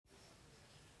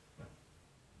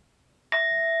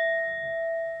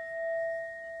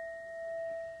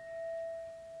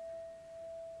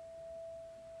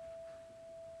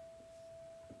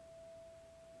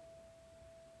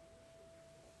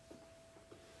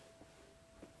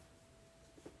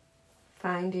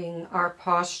Finding our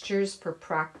postures for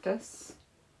practice,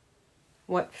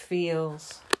 what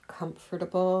feels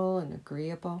comfortable and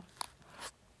agreeable.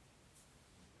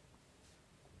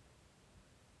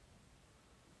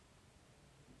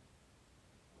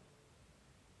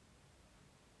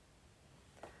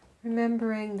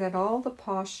 Remembering that all the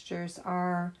postures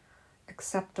are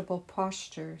acceptable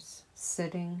postures,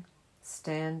 sitting,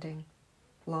 standing,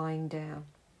 lying down.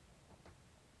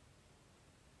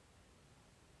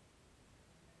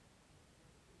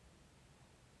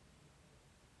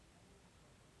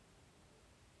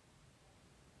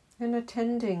 And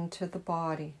attending to the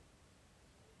body.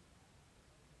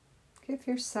 Give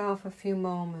yourself a few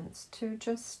moments to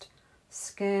just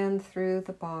scan through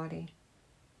the body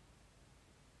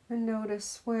and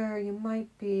notice where you might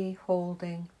be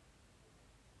holding,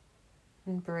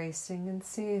 embracing, and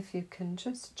see if you can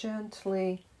just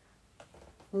gently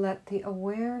let the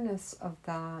awareness of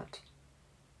that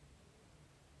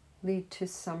lead to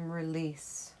some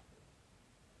release.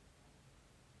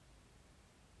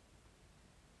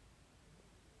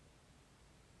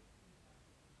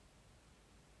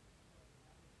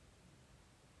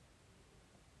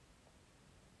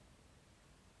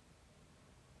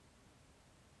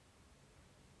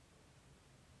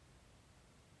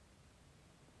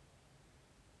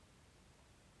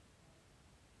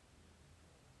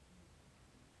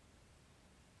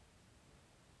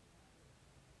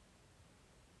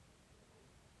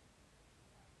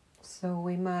 So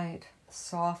we might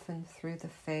soften through the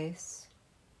face,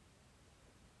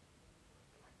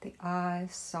 let the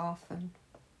eyes soften,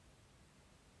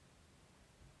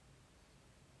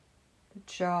 the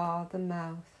jaw, the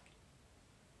mouth,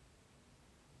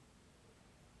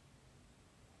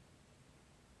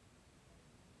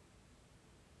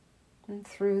 and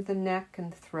through the neck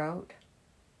and throat.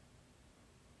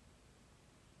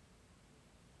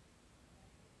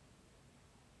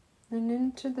 And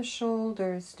into the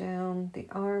shoulders, down the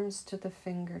arms to the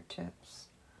fingertips.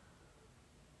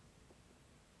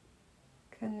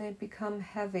 Can they become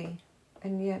heavy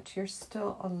and yet you're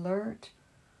still alert?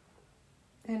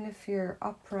 And if you're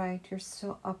upright, you're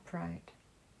still upright.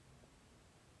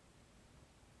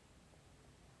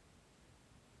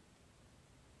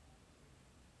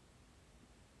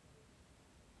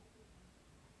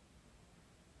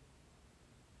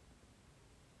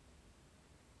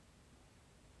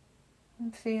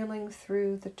 And feeling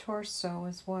through the torso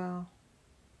as well.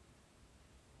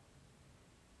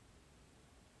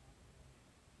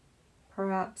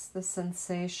 Perhaps the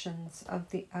sensations of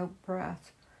the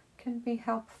out-breath can be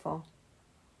helpful.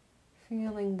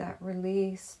 Feeling that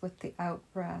release with the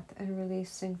out-breath and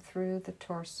releasing through the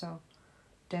torso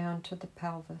down to the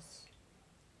pelvis.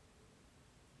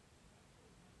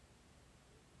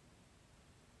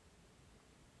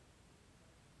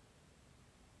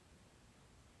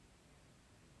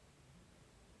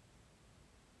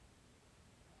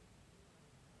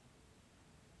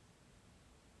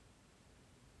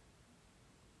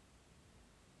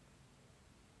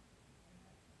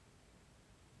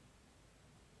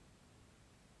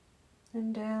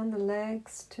 And down the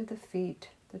legs to the feet,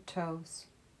 the toes.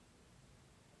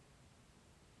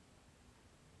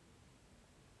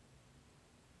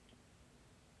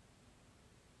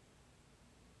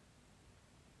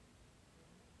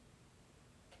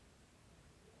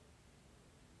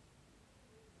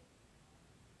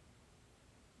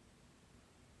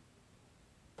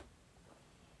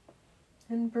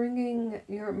 And bringing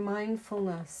your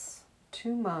mindfulness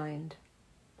to mind,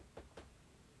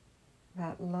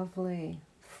 that lovely,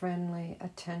 friendly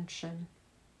attention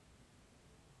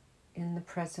in the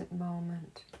present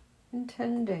moment,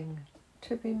 intending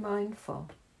to be mindful,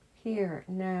 here,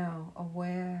 now,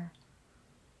 aware,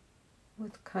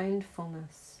 with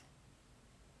kindfulness.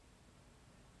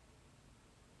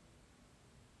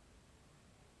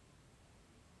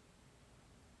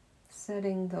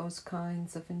 Setting those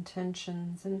kinds of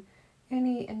intentions and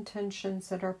any intentions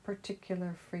that are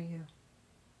particular for you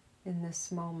in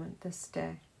this moment, this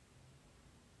day.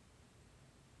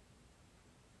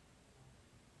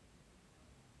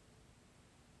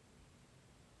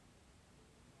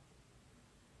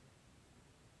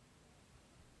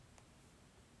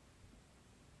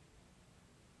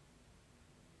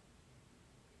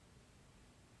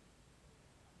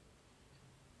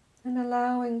 And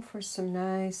allowing for some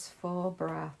nice full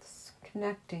breaths,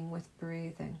 connecting with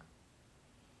breathing.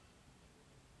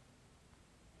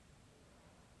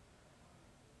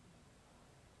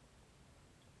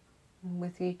 And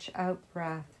with each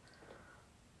out-breath,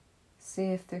 see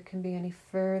if there can be any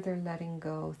further letting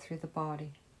go through the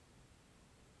body.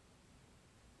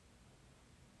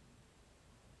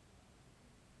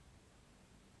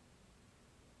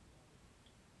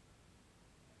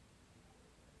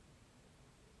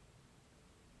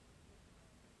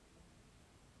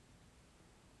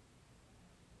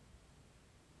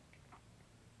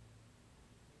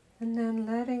 And then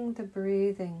letting the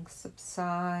breathing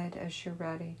subside as you're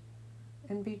ready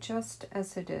and be just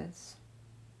as it is.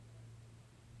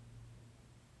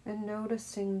 And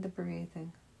noticing the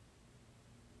breathing,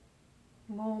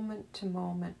 moment to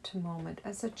moment to moment,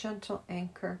 as a gentle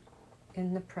anchor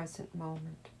in the present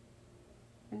moment.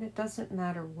 And it doesn't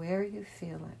matter where you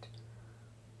feel it.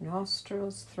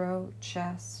 Nostrils, throat,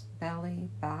 chest, belly,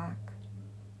 back.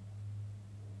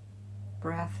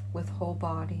 Breath with whole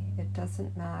body, it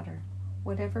doesn't matter.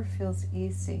 Whatever feels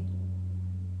easy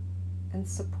and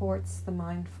supports the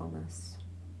mindfulness.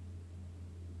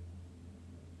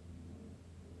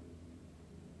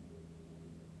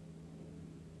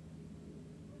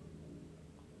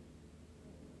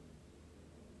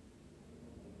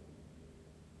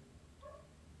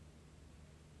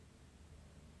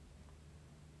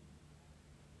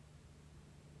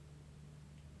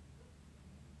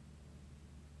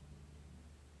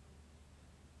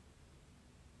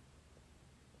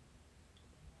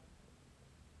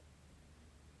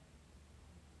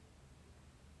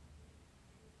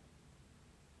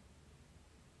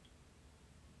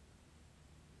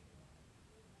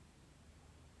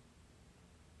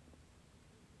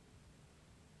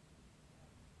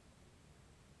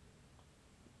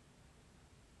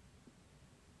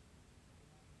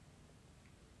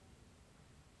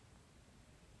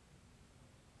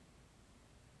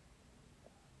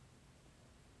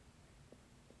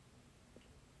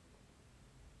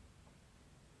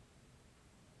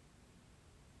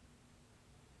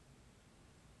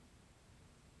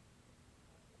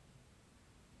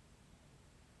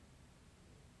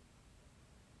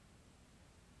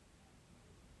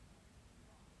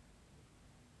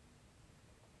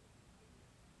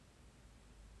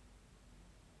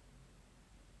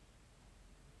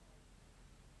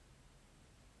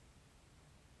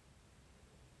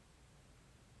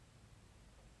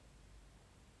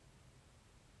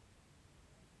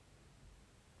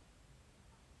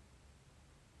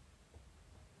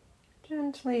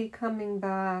 Gently coming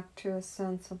back to a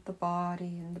sense of the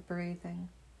body and the breathing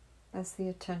as the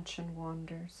attention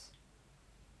wanders.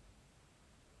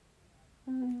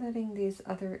 And letting these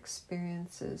other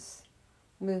experiences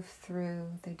move through.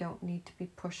 They don't need to be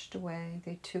pushed away.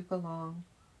 They too belong,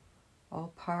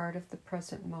 all part of the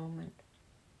present moment.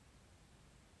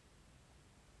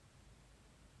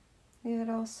 Yet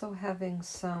also having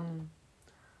some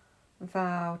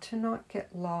vow to not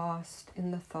get lost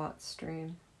in the thought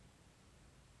stream.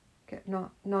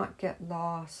 Not get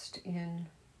lost in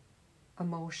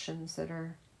emotions that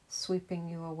are sweeping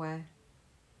you away,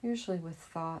 usually with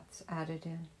thoughts added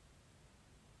in.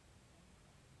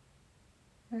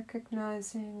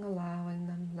 Recognizing, allowing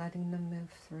them, letting them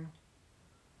move through,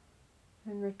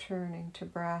 and returning to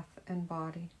breath and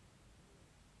body,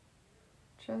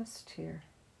 just here.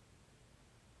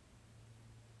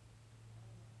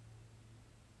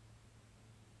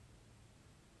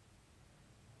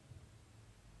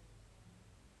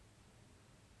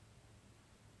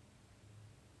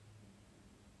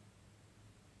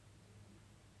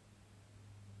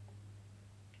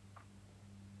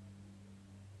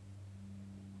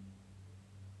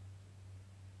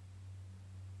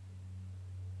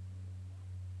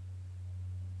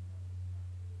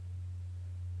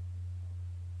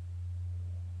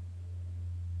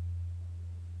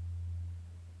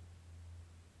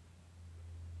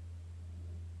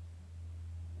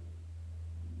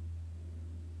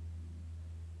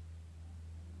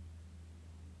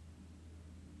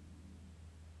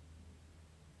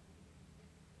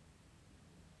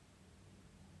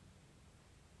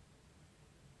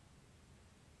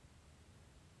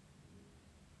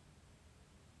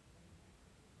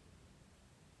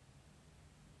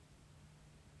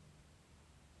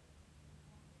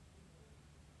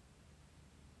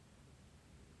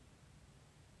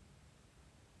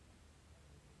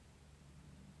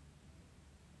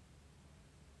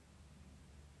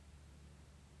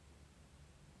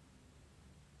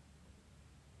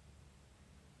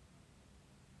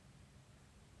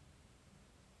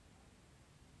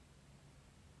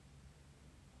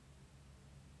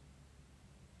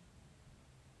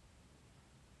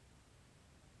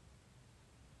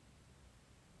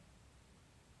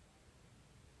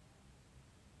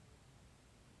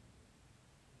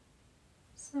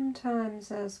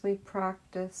 Sometimes as we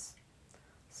practice,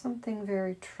 something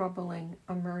very troubling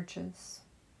emerges.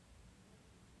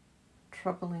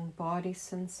 Troubling body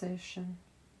sensation,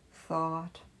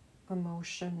 thought,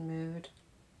 emotion, mood,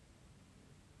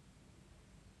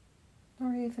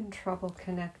 or even trouble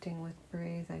connecting with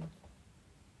breathing.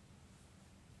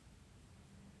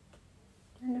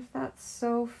 And if that's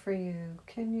so for you,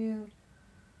 can you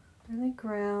Really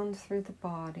ground through the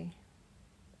body.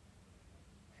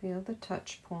 Feel the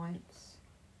touch points.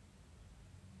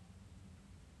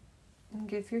 And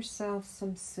give yourself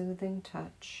some soothing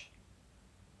touch.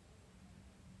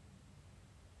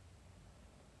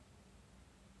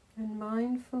 And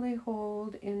mindfully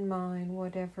hold in mind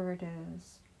whatever it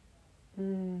is.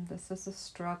 This is a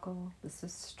struggle, this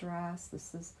is stress,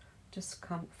 this is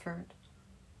discomfort.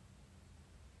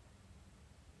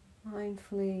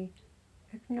 Mindfully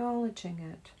acknowledging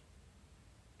it.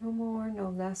 No more, no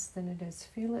less than it is.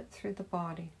 Feel it through the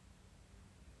body.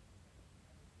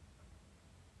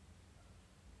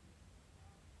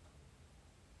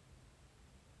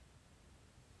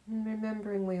 And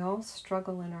remembering we all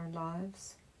struggle in our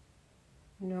lives.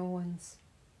 No one's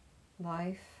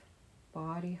life,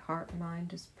 body, heart,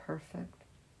 mind is perfect.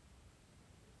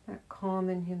 That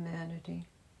common humanity.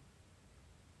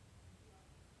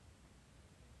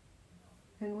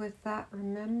 And with that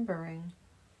remembering,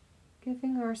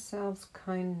 giving ourselves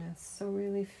kindness, so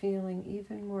really feeling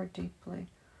even more deeply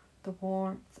the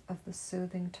warmth of the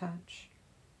soothing touch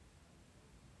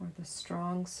or the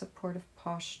strong supportive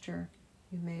posture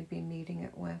you may be meeting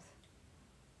it with.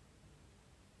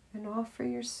 And offer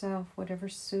yourself whatever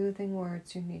soothing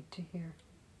words you need to hear.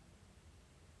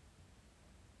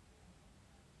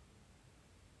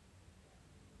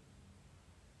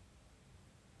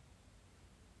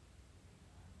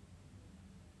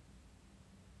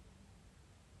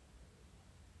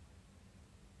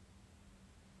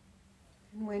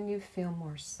 And when you feel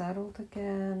more settled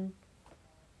again,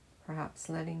 perhaps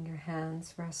letting your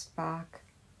hands rest back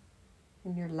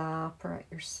in your lap or at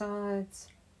your sides,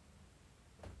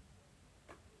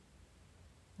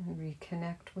 and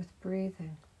reconnect with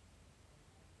breathing.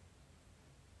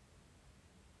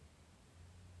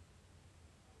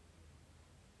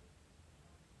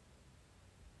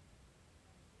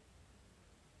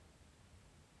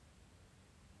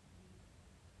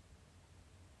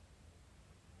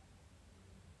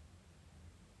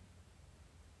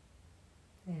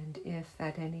 And if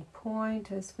at any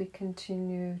point as we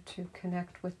continue to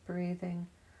connect with breathing,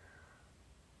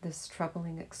 this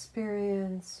troubling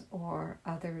experience or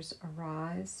others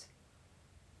arise,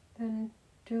 then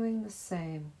doing the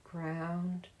same,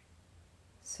 ground,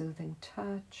 soothing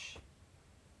touch,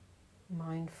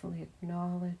 mindfully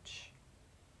acknowledge,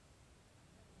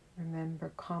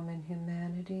 remember common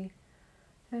humanity,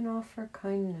 and offer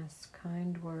kindness,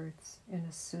 kind words in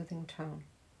a soothing tone.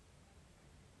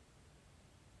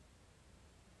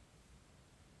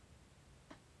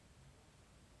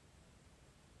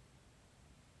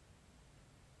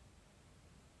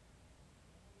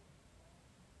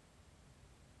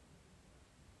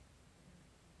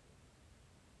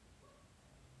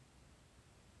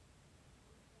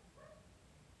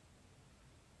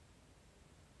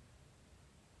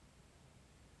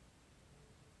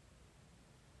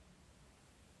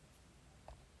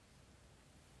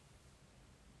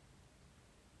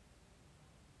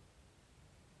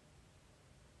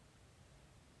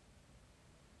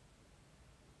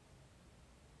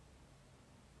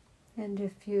 And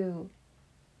if you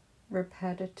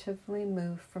repetitively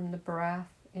move from the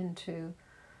breath into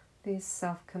these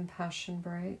self-compassion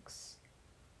breaks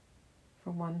for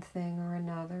one thing or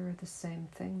another or the same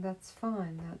thing, that's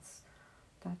fine.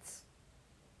 That's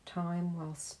time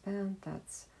well spent.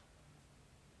 That's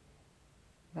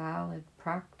valid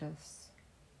practice.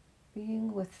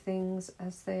 Being with things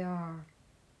as they are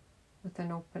with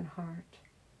an open heart.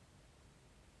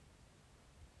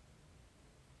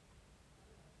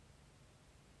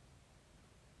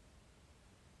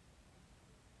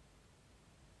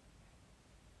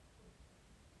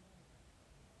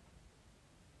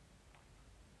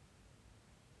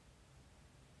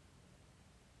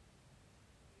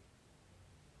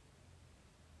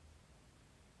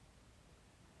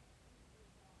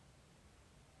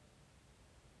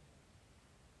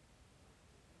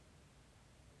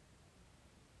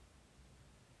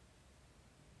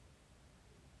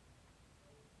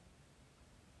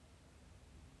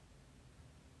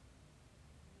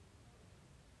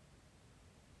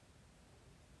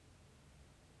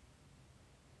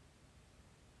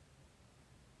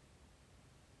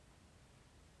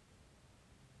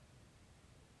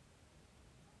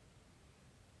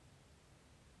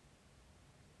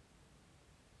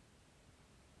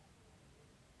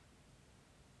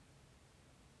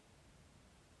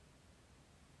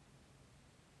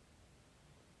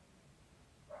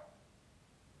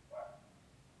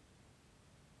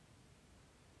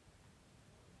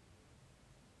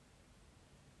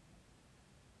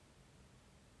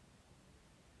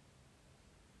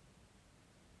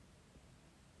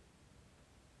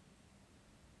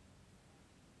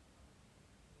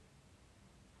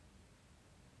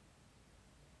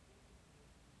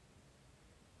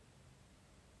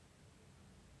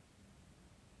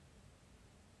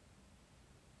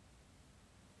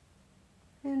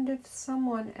 if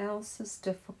someone else's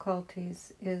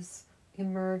difficulties is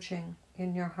emerging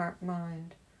in your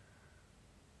heart-mind,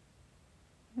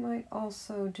 you might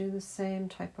also do the same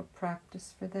type of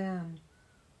practice for them.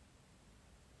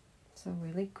 So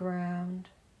really ground,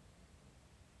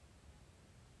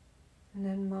 and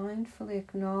then mindfully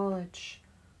acknowledge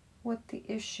what the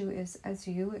issue is as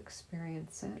you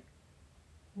experience it.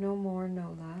 No more,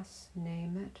 no less.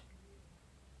 Name it.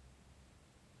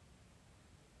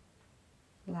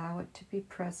 Allow it to be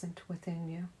present within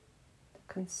you,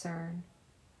 the concern.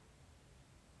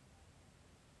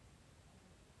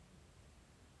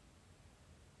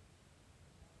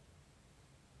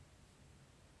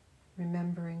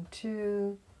 Remembering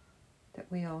too that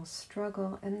we all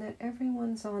struggle and that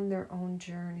everyone's on their own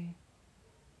journey.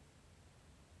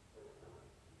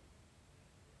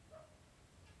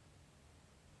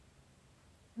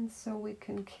 And so we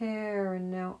can care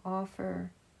and now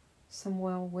offer some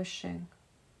well-wishing,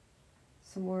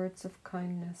 some words of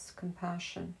kindness,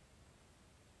 compassion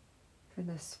for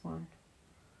this one,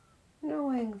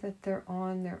 knowing that they're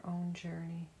on their own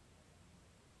journey.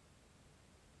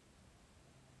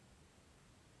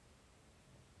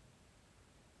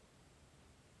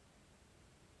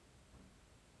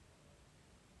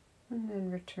 And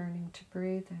then returning to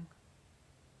breathing,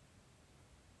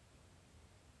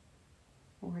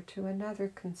 or to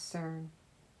another concern,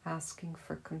 asking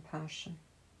for compassion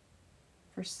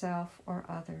for self or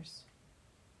others.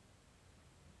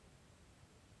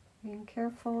 Being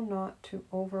careful not to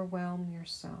overwhelm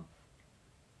yourself.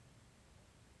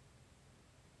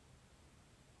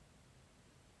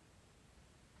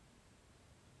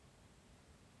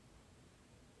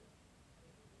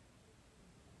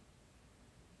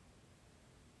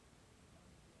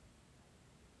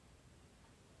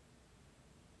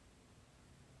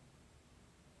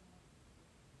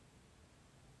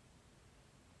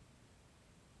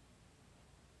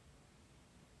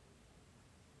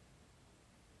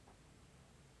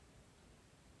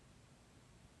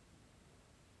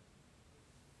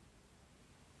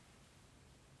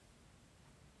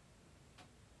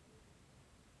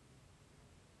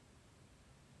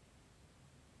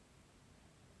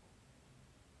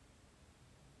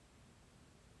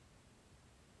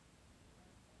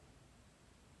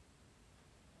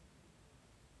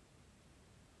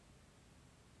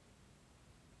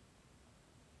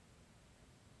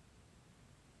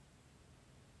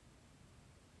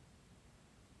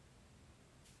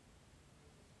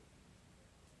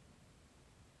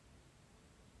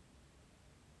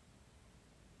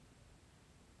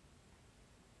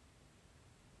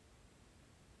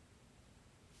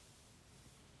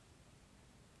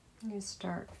 You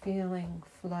start feeling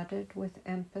flooded with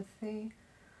empathy,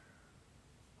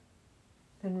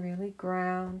 then really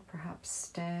ground, perhaps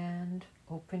stand,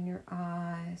 open your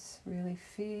eyes, really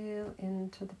feel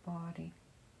into the body.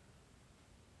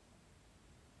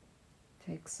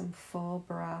 Take some full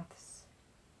breaths,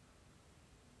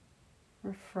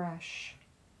 refresh.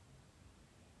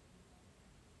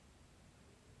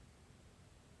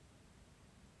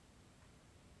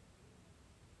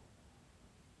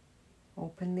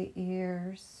 Open the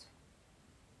ears,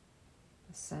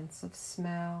 a sense of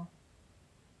smell.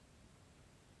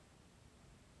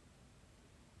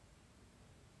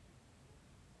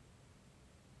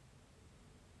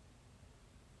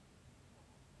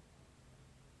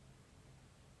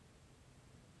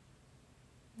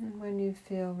 And when you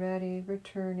feel ready,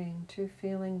 returning to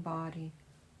feeling body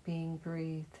being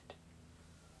breathed,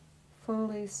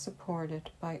 fully supported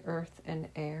by earth and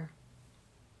air.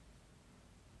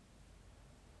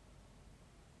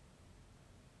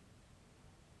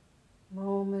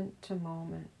 Moment to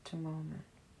moment to moment.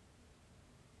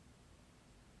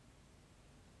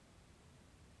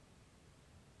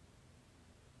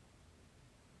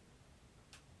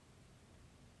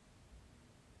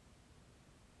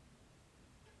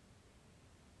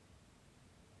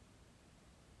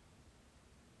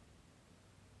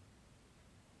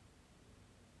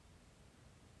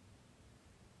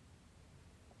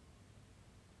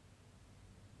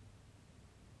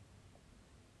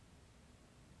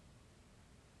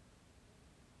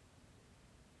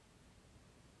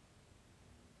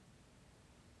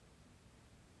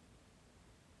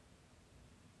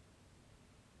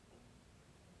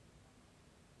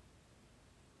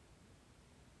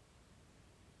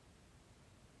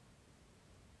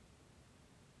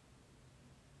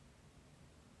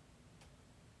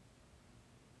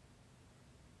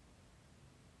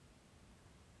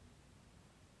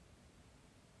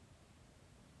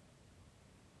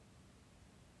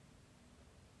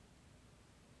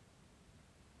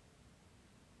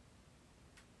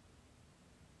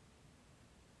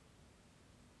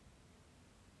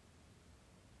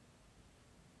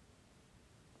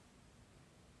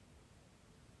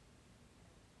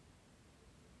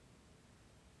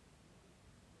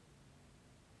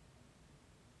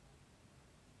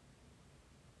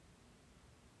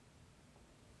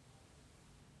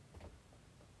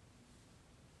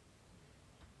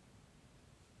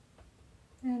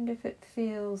 And if it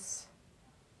feels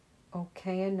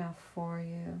okay enough for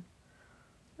you,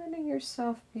 letting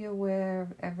yourself be aware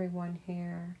of everyone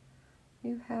here.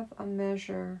 You have a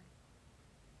measure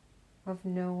of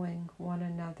knowing one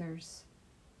another's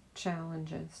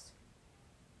challenges.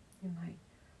 You might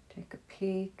take a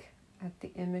peek at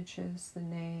the images, the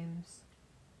names,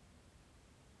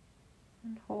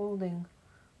 and holding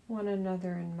one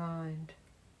another in mind.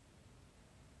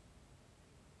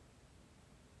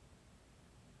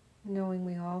 Knowing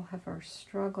we all have our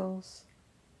struggles,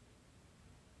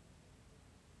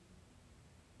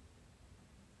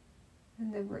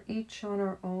 and that we're each on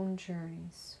our own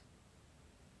journeys.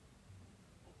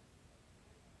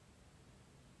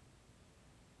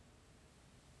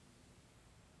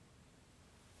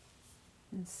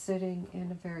 And sitting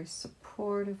in a very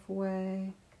supportive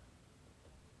way,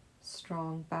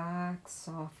 strong back,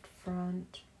 soft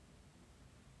front,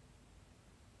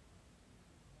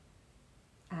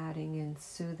 adding in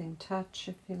soothing touch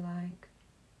if you like.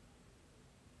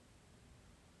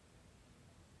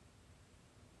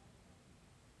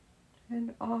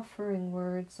 And offering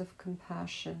words of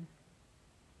compassion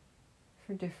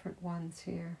for different ones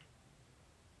here.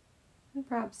 And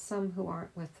perhaps some who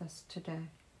aren't with us today,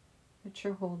 that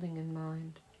you're holding in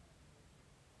mind.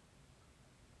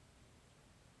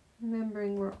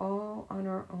 Remembering we're all on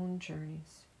our own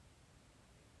journeys.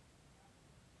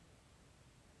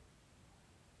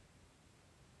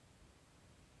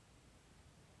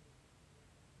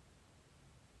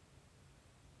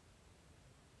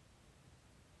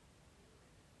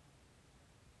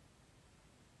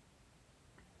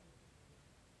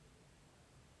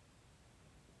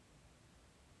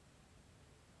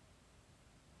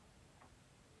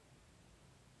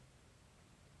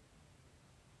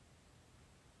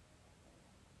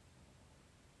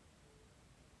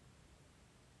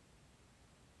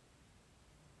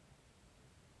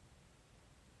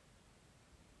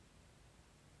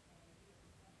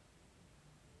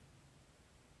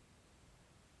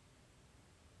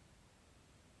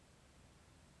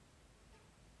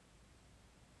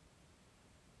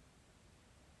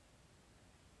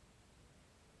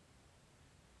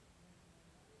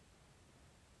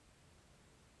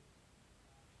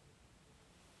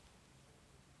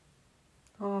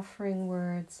 Offering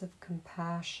words of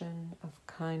compassion, of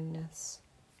kindness.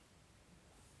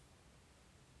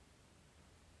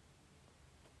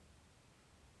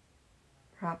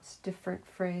 Perhaps different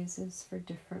phrases for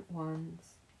different ones.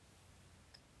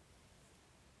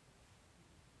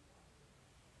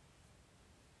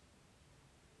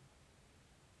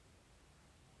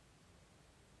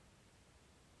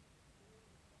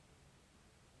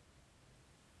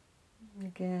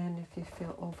 Again, if you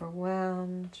feel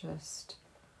overwhelmed, just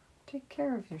take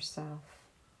care of yourself.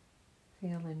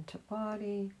 Feel into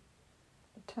body,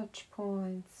 the touch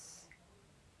points.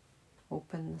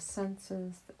 Open the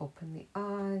senses, open the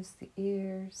eyes, the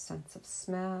ears, sense of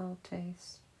smell,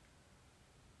 taste.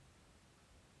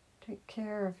 Take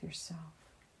care of yourself.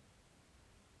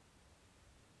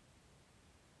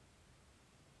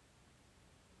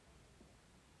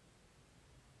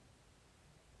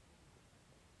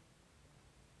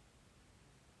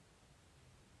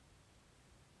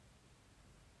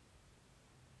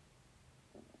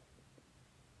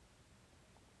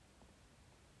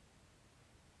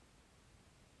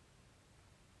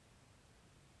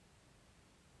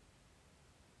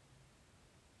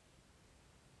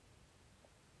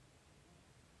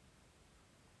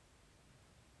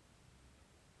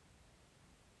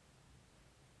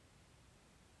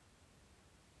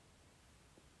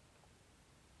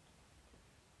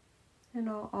 And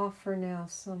I'll offer now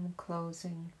some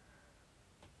closing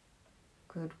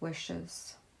good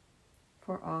wishes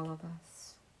for all of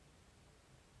us.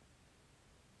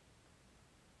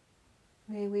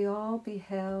 May we all be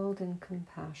held in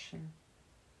compassion,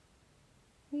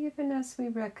 even as we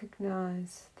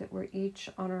recognize that we're each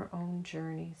on our own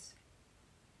journeys.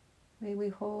 May we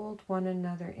hold one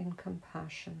another in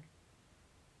compassion.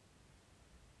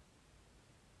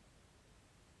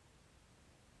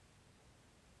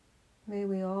 May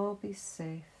we all be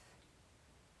safe.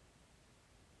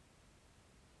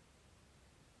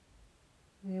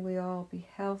 May we all be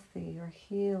healthy or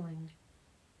healing.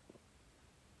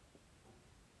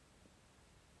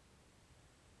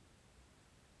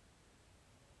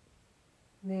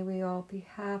 May we all be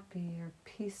happy or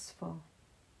peaceful.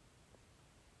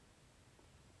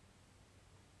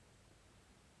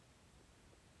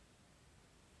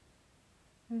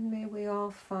 And may we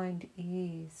all find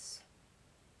ease.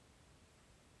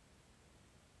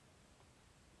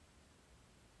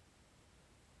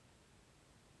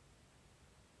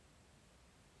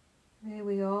 May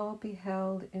we all be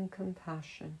held in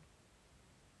compassion.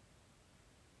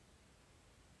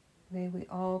 May we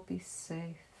all be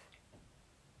safe.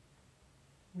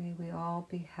 May we all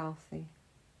be healthy,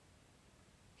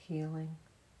 healing.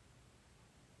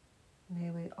 May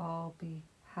we all be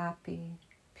happy,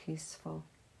 peaceful.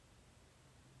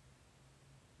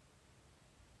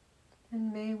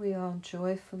 And may we all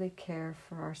joyfully care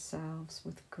for ourselves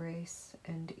with grace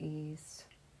and ease.